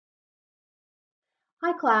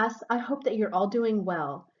Hi class, I hope that you're all doing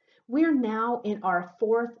well. We're now in our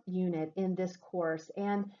fourth unit in this course,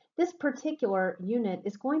 and this particular unit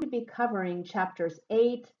is going to be covering chapters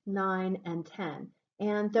 8, 9, and 10.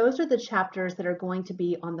 And those are the chapters that are going to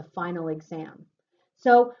be on the final exam.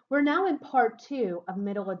 So we're now in part 2 of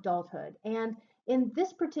middle adulthood, and in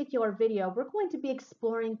this particular video, we're going to be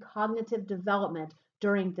exploring cognitive development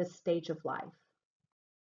during this stage of life.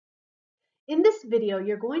 In this video,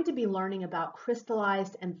 you're going to be learning about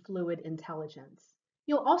crystallized and fluid intelligence.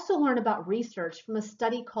 You'll also learn about research from a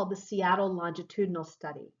study called the Seattle Longitudinal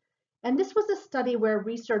Study. And this was a study where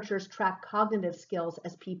researchers track cognitive skills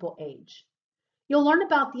as people age. You'll learn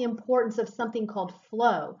about the importance of something called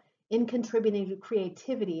flow in contributing to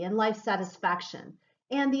creativity and life satisfaction,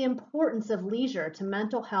 and the importance of leisure to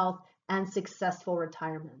mental health and successful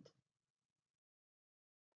retirement.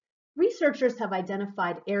 Researchers have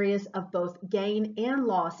identified areas of both gain and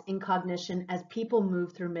loss in cognition as people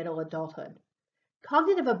move through middle adulthood.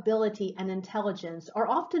 Cognitive ability and intelligence are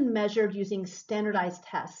often measured using standardized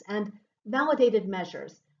tests and validated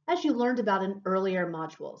measures, as you learned about in earlier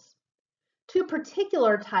modules. Two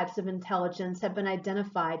particular types of intelligence have been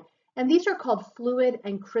identified, and these are called fluid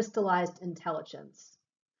and crystallized intelligence.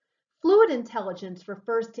 Fluid intelligence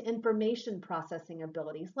refers to information processing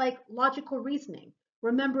abilities like logical reasoning,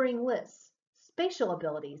 remembering lists, spatial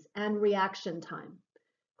abilities, and reaction time.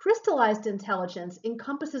 Crystallized intelligence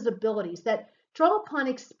encompasses abilities that draw upon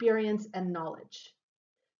experience and knowledge.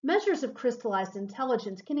 Measures of crystallized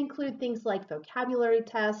intelligence can include things like vocabulary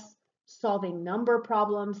tests, solving number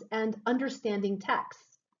problems, and understanding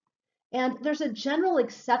texts. And there's a general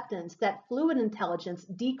acceptance that fluid intelligence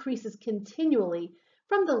decreases continually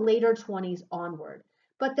from the later 20s onward,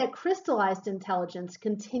 but that crystallized intelligence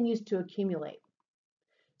continues to accumulate.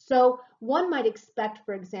 So one might expect,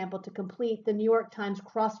 for example, to complete the New York Times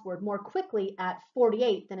crossword more quickly at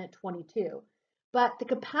 48 than at 22, but the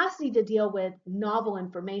capacity to deal with novel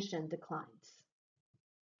information declines.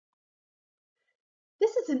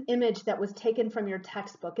 This is an image that was taken from your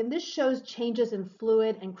textbook, and this shows changes in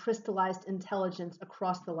fluid and crystallized intelligence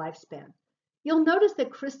across the lifespan. You'll notice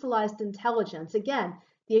that crystallized intelligence, again,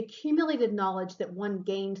 the accumulated knowledge that one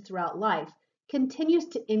gains throughout life, continues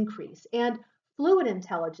to increase, and fluid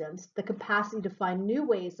intelligence, the capacity to find new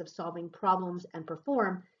ways of solving problems and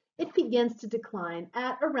perform, it begins to decline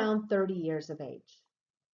at around 30 years of age.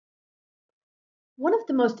 One of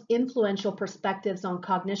the most influential perspectives on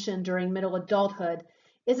cognition during middle adulthood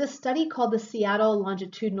is a study called the Seattle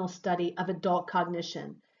Longitudinal Study of Adult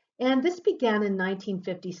Cognition. And this began in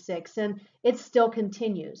 1956, and it still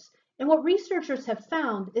continues. And what researchers have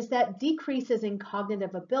found is that decreases in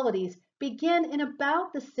cognitive abilities begin in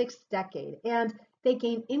about the sixth decade, and they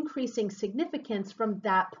gain increasing significance from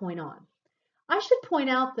that point on. I should point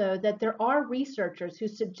out, though, that there are researchers who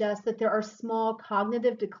suggest that there are small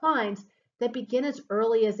cognitive declines that begin as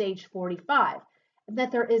early as age 45, and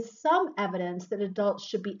that there is some evidence that adults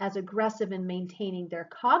should be as aggressive in maintaining their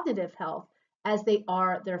cognitive health as they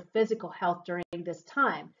are their physical health during this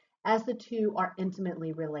time, as the two are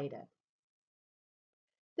intimately related.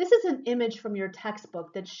 This is an image from your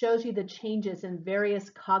textbook that shows you the changes in various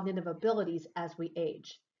cognitive abilities as we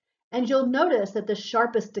age. And you'll notice that the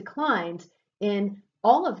sharpest declines in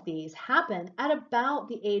all of these happen at about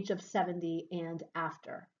the age of 70 and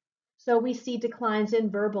after. So we see declines in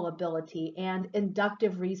verbal ability and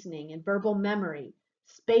inductive reasoning and verbal memory,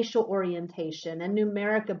 spatial orientation and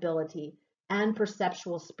numeric ability, and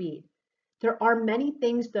perceptual speed. There are many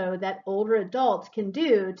things, though, that older adults can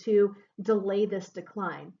do to delay this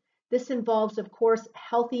decline. This involves, of course,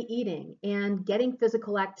 healthy eating and getting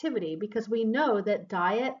physical activity, because we know that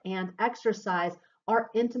diet and exercise are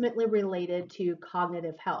intimately related to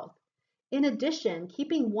cognitive health. In addition,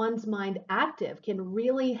 keeping one's mind active can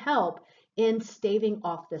really help in staving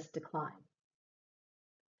off this decline.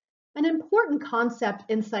 An important concept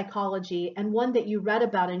in psychology, and one that you read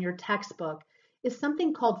about in your textbook, is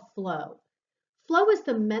something called flow. Flow is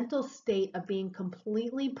the mental state of being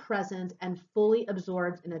completely present and fully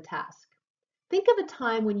absorbed in a task. Think of a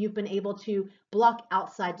time when you've been able to block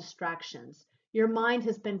outside distractions. Your mind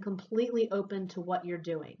has been completely open to what you're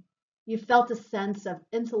doing. You felt a sense of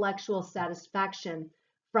intellectual satisfaction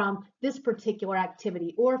from this particular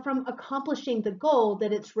activity or from accomplishing the goal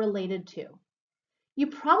that it's related to. You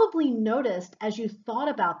probably noticed as you thought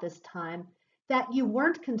about this time that you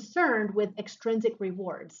weren't concerned with extrinsic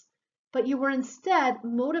rewards, but you were instead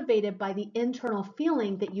motivated by the internal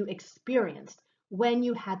feeling that you experienced when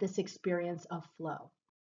you had this experience of flow.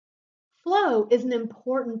 Flow is an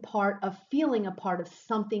important part of feeling a part of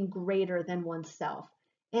something greater than oneself,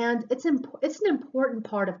 and it's an important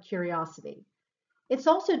part of curiosity. It's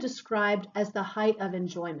also described as the height of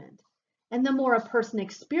enjoyment. And the more a person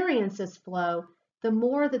experiences flow, the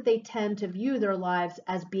more that they tend to view their lives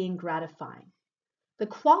as being gratifying. The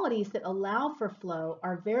qualities that allow for flow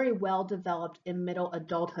are very well developed in middle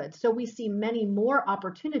adulthood, so we see many more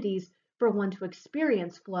opportunities for one to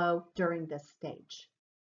experience flow during this stage.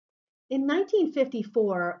 In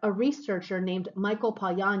 1954, a researcher named Michael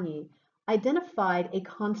Polanyi identified a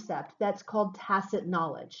concept that's called tacit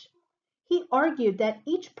knowledge. He argued that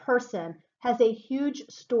each person has a huge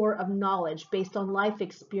store of knowledge based on life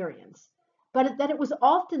experience, but that it was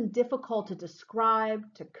often difficult to describe,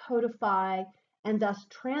 to codify, and thus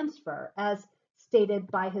transfer, as stated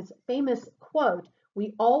by his famous quote,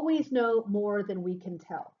 "We always know more than we can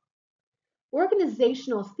tell."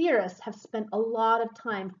 Organizational theorists have spent a lot of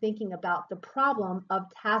time thinking about the problem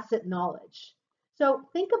of tacit knowledge. So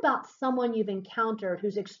think about someone you've encountered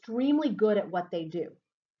who's extremely good at what they do.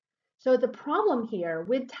 So the problem here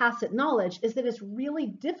with tacit knowledge is that it's really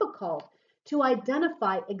difficult to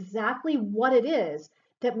identify exactly what it is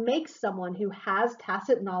that makes someone who has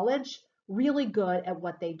tacit knowledge really good at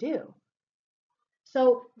what they do.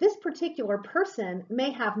 So this particular person may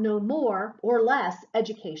have no more or less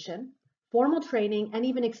education, formal training, and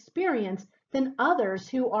even experience than others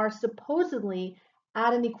who are supposedly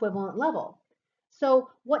at an equivalent level. So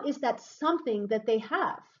what is that something that they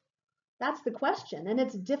have? That's the question, and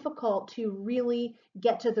it's difficult to really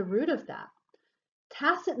get to the root of that.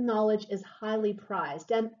 Tacit knowledge is highly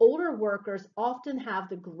prized, and older workers often have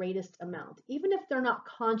the greatest amount, even if they're not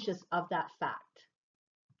conscious of that fact.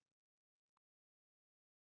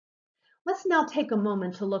 Let's now take a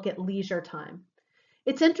moment to look at leisure time.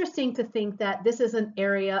 It's interesting to think that this is an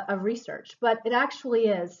area of research, but it actually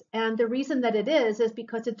is, and the reason that it is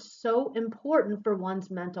because it's so important for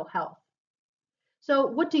one's mental health. So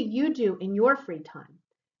what do you do in your free time?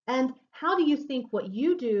 And how do you think what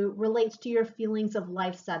you do relates to your feelings of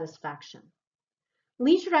life satisfaction?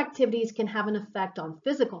 Leisure activities can have an effect on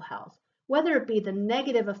physical health, whether it be the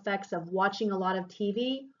negative effects of watching a lot of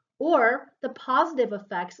TV or the positive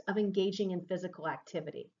effects of engaging in physical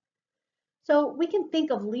activity. So we can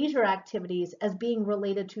think of leisure activities as being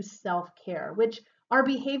related to self-care, which are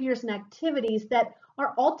behaviors and activities that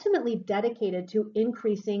are ultimately dedicated to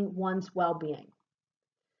increasing one's well-being.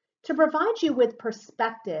 To provide you with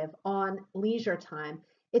perspective on leisure time,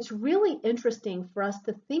 it's really interesting for us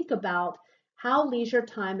to think about how leisure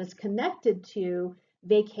time is connected to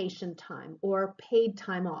vacation time or paid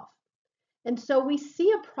time off. And so we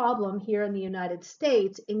see a problem here in the United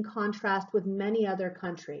States in contrast with many other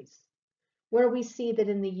countries, where we see that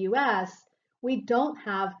in the US, we don't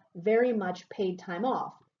have very much paid time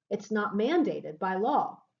off. It's not mandated by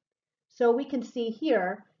law. So we can see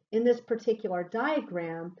here in this particular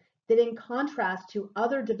diagram that in contrast to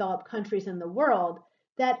other developed countries in the world,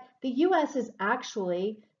 that the US is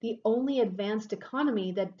actually the only advanced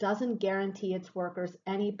economy that doesn't guarantee its workers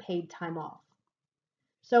any paid time off.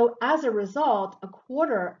 So as a result, a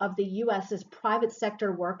quarter of the US's private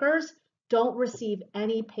sector workers don't receive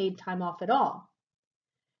any paid time off at all.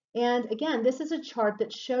 And again, this is a chart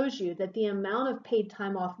that shows you that the amount of paid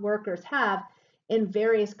time off workers have in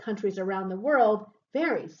various countries around the world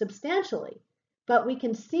varies substantially. But we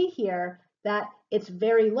can see here that it's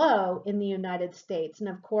very low in the United States. And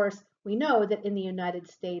of course, we know that in the United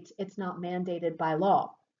States, it's not mandated by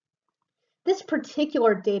law. This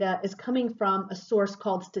particular data is coming from a source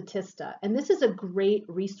called Statista, and this is a great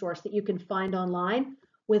resource that you can find online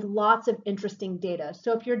with lots of interesting data.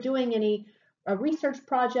 So if you're doing a research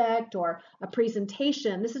project or a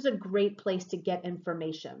presentation, this is a great place to get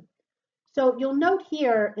information. So you'll note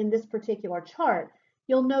here in this particular chart,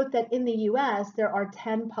 you'll note that in the US, there are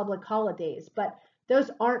 10 public holidays, but those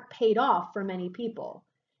aren't paid off for many people.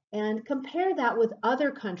 And compare that with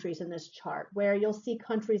other countries in this chart, where you'll see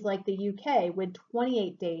countries like the UK with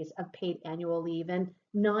 28 days of paid annual leave and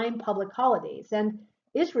 9 public holidays, and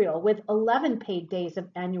Israel with 11 paid days of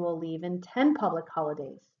annual leave and 10 public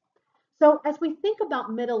holidays. So as we think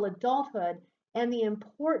about middle adulthood and the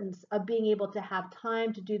importance of being able to have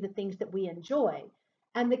time to do the things that we enjoy,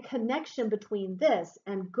 and the connection between this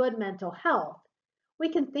and good mental health, we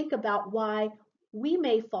can think about why we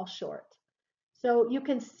may fall short. So you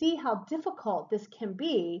can see how difficult this can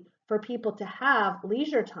be for people to have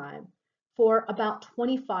leisure time for about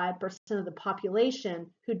 25% of the population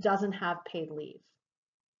who doesn't have paid leave.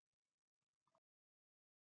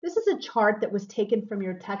 This is a chart that was taken from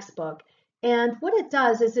your textbook, and what it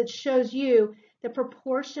does is it shows you the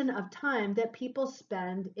proportion of time that people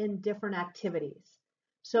spend in different activities.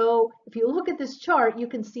 So if you look at this chart, you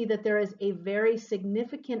can see that there is a very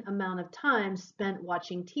significant amount of time spent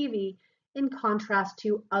watching TV in contrast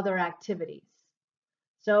to other activities.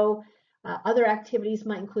 So other activities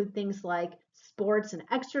might include things like sports and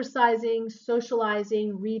exercising,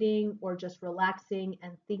 socializing, reading, or just relaxing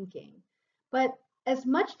and thinking. But as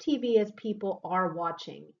much TV as people are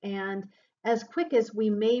watching, and as quick as we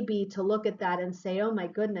may be to look at that and say, oh my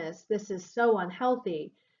goodness, this is so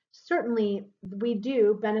unhealthy, certainly we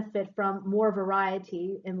do benefit from more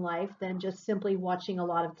variety in life than just simply watching a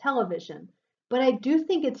lot of television. But I do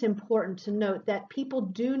think it's important to note that people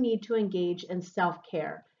do need to engage in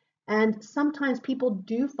self-care. And sometimes people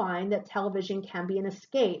do find that television can be an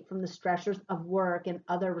escape from the stressors of work and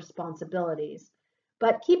other responsibilities.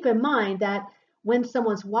 But keep in mind that when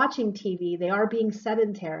someone's watching TV, they are being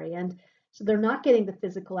sedentary, and so they're not getting the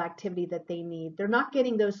physical activity that they need. They're not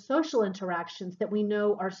getting those social interactions that we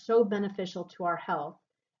know are so beneficial to our health.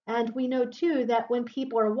 And we know too that when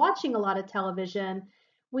people are watching a lot of television,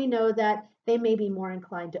 we know that they may be more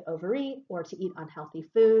inclined to overeat or to eat unhealthy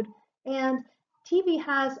food. And TV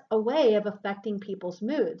has a way of affecting people's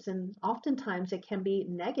moods, and oftentimes it can be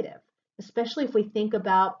negative, especially if we think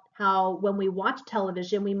about how when we watch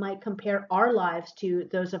television, we might compare our lives to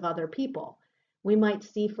those of other people. We might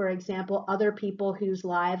see, for example, other people whose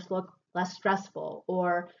lives look less stressful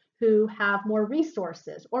or who have more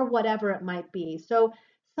resources or whatever it might be. So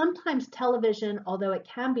sometimes television, although it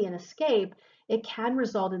can be an escape, it can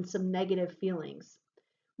result in some negative feelings.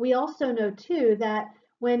 We also know too that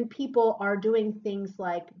when people are doing things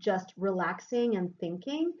like just relaxing and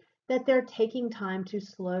thinking, that they're taking time to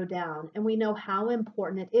slow down. And we know how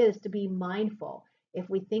important it is to be mindful. If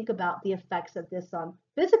we think about the effects of this on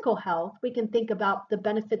physical health, we can think about the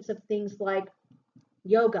benefits of things like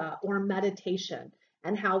yoga or meditation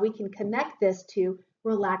and how we can connect this to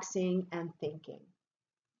relaxing and thinking.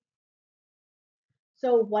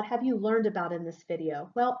 So what have you learned about in this video?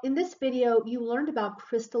 Well, in this video, you learned about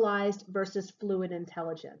crystallized versus fluid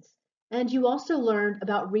intelligence. And you also learned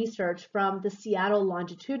about research from the Seattle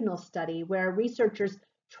longitudinal study where researchers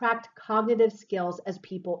tracked cognitive skills as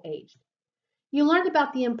people aged. You learned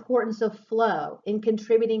about the importance of flow in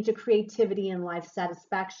contributing to creativity and life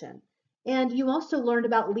satisfaction. And you also learned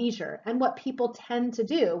about leisure and what people tend to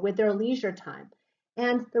do with their leisure time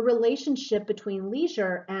and the relationship between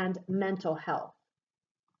leisure and mental health.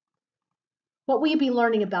 What will you be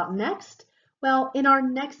learning about next? Well, in our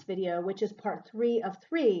next video, which is part 3 of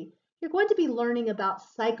 3, you're going to be learning about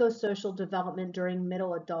psychosocial development during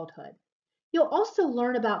middle adulthood. You'll also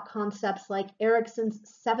learn about concepts like Erikson's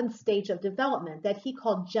 7th stage of development that he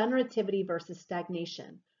called generativity versus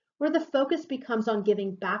stagnation, where the focus becomes on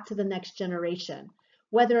giving back to the next generation,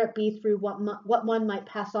 whether it be through what one might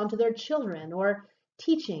pass on to their children, or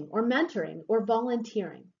teaching, or mentoring, or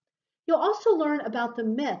volunteering. You'll also learn about the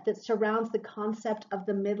myth that surrounds the concept of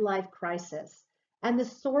the midlife crisis and the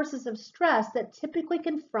sources of stress that typically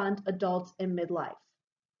confront adults in midlife.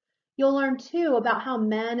 You'll learn too about how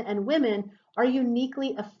men and women are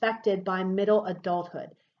uniquely affected by middle adulthood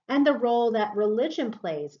and the role that religion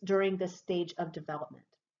plays during this stage of development.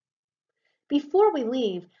 Before we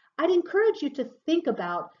leave, I'd encourage you to think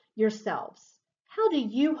about yourselves. How do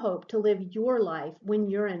you hope to live your life when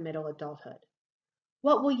you're in middle adulthood?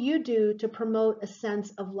 What will you do to promote a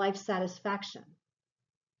sense of life satisfaction?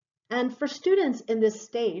 And for students in this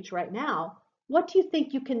stage right now, what do you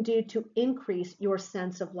think you can do to increase your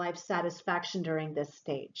sense of life satisfaction during this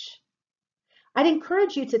stage? I'd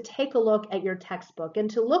encourage you to take a look at your textbook and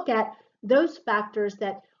to look at those factors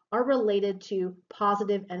that are related to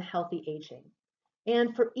positive and healthy aging,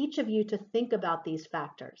 and for each of you to think about these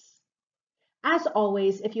factors. As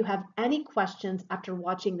always, if you have any questions after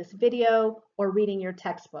watching this video or reading your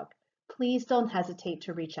textbook, please don't hesitate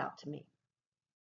to reach out to me.